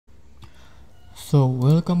So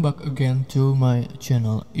welcome back again to my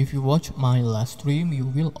channel. If you watch my last stream, you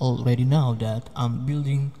will already know that I'm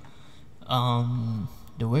building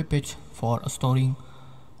the web page for storing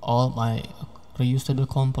all my reusable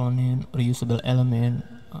component, reusable element,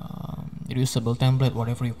 reusable template,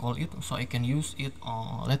 whatever you call it, so I can use it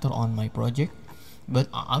later on my project. But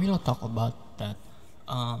I will not talk about that.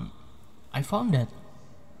 I found that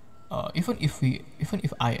even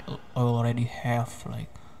if I already have like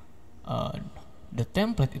uh, the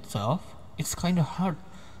template itself, it's kind of hard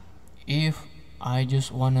if I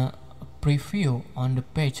just wanna preview on the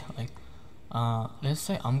page. Like let's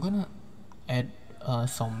say I'm gonna add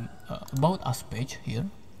some about us page here,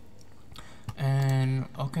 and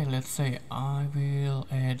okay, let's say I will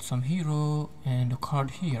add some hero and the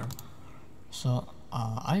card here. So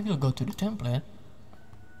I will go to the template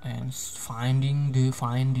and find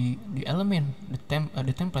the element, the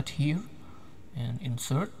template here, and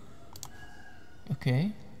insert.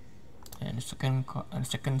 Okay, and the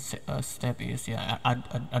second step is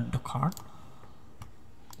add the card,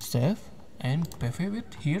 save, and preview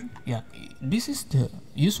it here. Yeah, this is the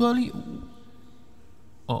usually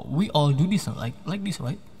we all do this like this,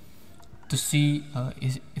 right? To see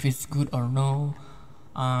if it's good or no,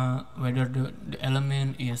 whether the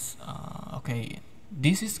element is okay,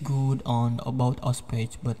 this is good on about us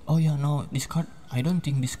page, but oh yeah, no, this card, I don't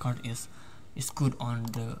think this card is good on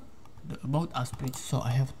the about us page. So I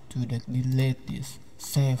have to delete this,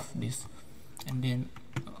 save this, and then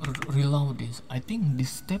reload this. I think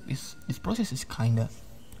this process is kinda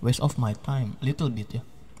waste of my time little bit, yeah.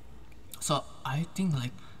 So I think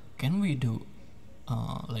like, can we do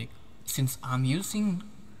like, since I'm using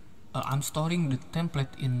I'm storing the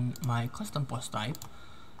template in my custom post type,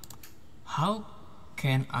 how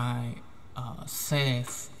can I save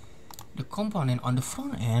the component on the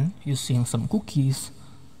front end using some cookies,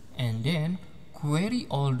 and then query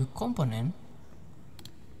all the component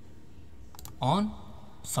on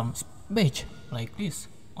some page like this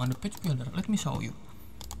on the page builder? Let me show you.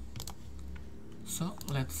 So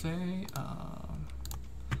let's say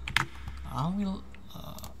I will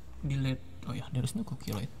delete. Oh yeah, there is no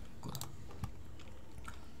cookie, right? Cool.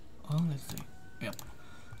 Oh, let's see. Yep.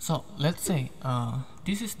 So let's say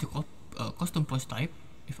this is the custom post type.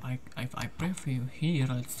 If I preview here,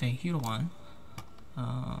 let's say here one,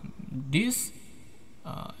 this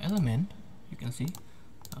element, you can see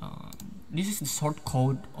this is the short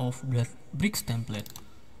code of the bricks template.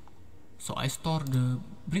 So I store the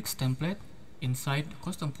bricks template inside the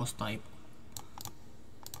custom post type,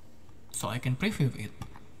 so I can preview it,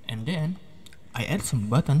 and then I add some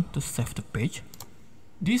button to save the page.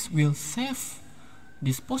 This will save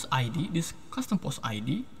this post ID, this custom post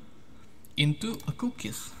ID, into a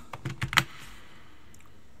cookies.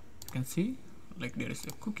 You can see like there is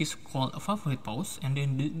a cookies called a favorite post, and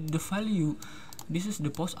then the value, this is the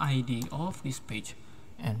post ID of this page.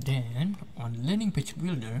 And then on landing page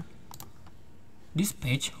builder, this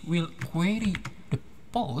page will query the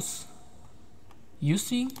post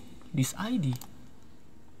using this ID,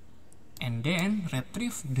 and then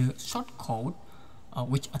retrieve the shortcode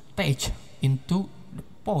which attach into the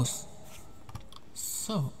post.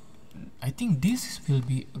 So I think this will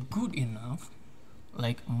be good enough,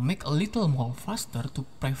 like make a little more faster to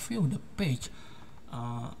preview the page.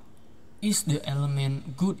 Is the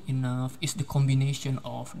element good enough? Is the combination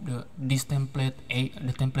of this template A,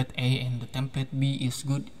 the template A and the template B is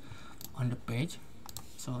good on the page?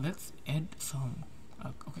 So let's add some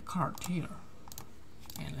okay, card here,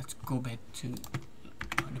 and let's go back to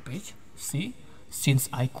the page. See, since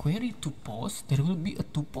I query two posts, there will be a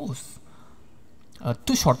two posts,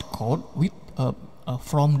 two short code with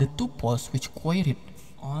from the two posts which queried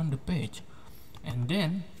on the page. And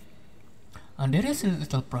then there is a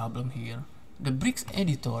little problem here. The bricks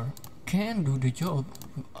editor can do the job.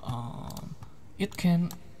 It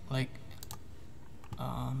can like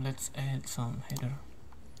let's add some header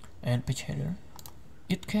and page header.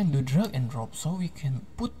 It can do drag and drop, so we can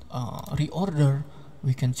put reorder,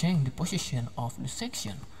 we can change the position of the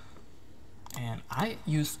section. And I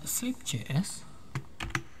use Sleep.js.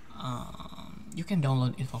 You can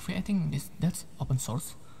download it for free. I think that's open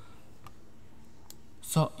source.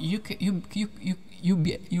 So you can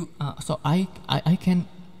so I can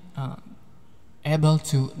able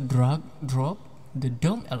to drag drop the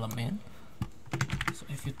DOM element. So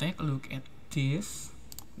if you take a look at this,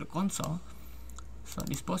 the console, so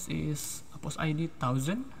this post is a post ID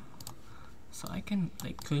 1000. So I can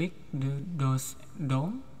like click those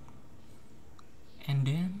DOM and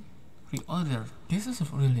then reorder. This is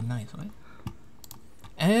really nice, right?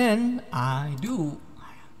 And I do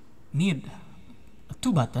need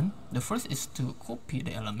two buttons. The first is to copy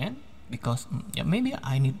the element, because yeah, maybe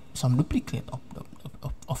I need some duplicate of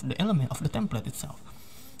the element of the template itself,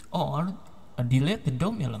 or delete the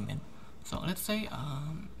DOM element. So let's say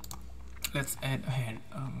let's add a head.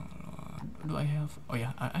 Do I have? Oh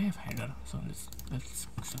yeah, I have header. So let's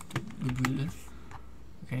set to the builder.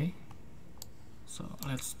 Okay. So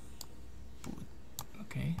let's put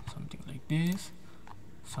something like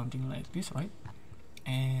this, right?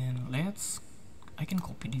 And I can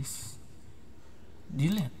copy this,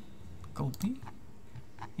 delete, copy.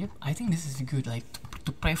 Yep, I think this is good, like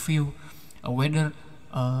to preview whether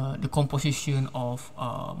the composition of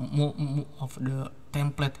the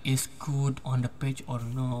template is good on the page or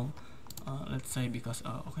no. Let's say, because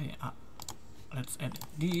let's add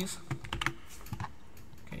this.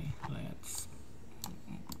 Okay, let's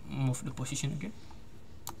move the position again.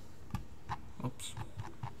 Oops.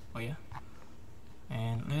 Oh yeah.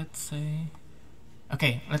 And let's say,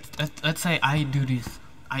 okay, let's say I do this.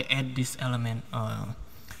 I add this element.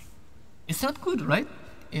 It's not good, right?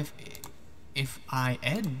 If I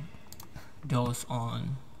add those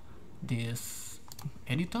on this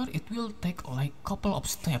editor, it will take like couple of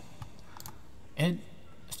steps. Add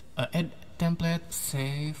template,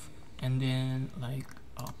 save, and then like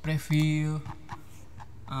preview.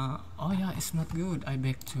 Oh yeah, it's not good. I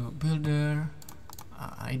back to builder.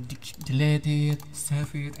 I delete it,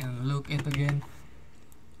 save it, and look it again.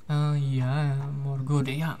 Yeah, more good.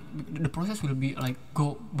 Yeah, the process will be like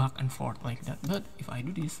go back and forth like that. But if I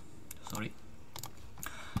do this, sorry,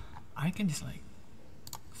 I can just like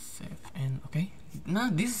save and okay. Now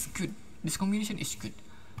this is good. This combination is good.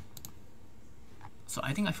 So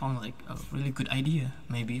I think I found like a really good idea.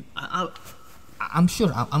 Maybe I'm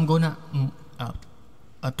sure I'm gonna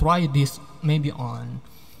try this maybe on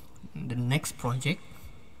the next project.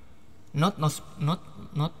 Not on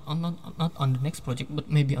the next project,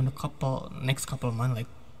 but maybe on the next couple months, like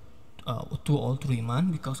 2 or 3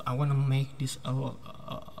 months, because I want to make this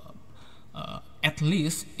at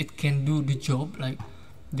least it can do the job. Like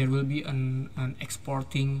there will be an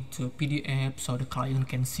exporting to PDF, so the client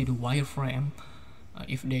can see the wireframe.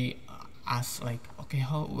 If they ask like, okay,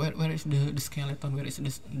 where is the skeleton, where is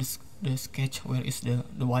the sketch, where is the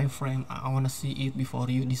wireframe, I want to see it before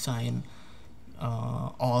you design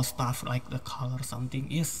all stuff like the color something.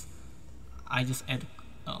 Yes, I just add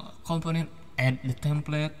component, add the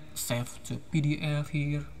template, save to PDF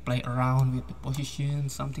here, play around with the position,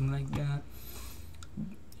 something like that.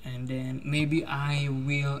 And then maybe I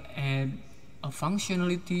will add a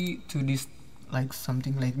functionality to this, like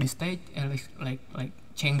something like this stage, like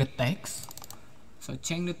change the text. So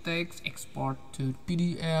change the text, export to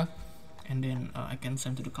PDF, and then I can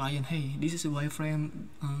send to the client, hey, this is a wireframe,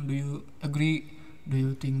 do you agree, do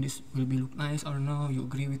you think this will be look nice or no, you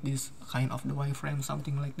agree with this kind of the wireframe,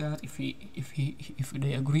 something like that. If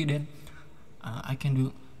they agree, then I can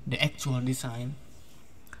do the actual design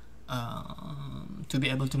to be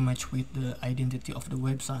able to match with the identity of the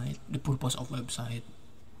website, the purpose of website,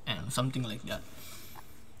 and something like that.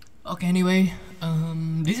 Okay, anyway,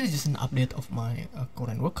 this is just an update of my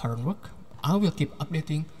current work. I will keep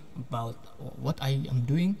updating about what I am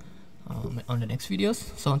doing on the next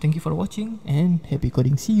videos. So thank you for watching and happy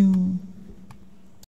coding. See you.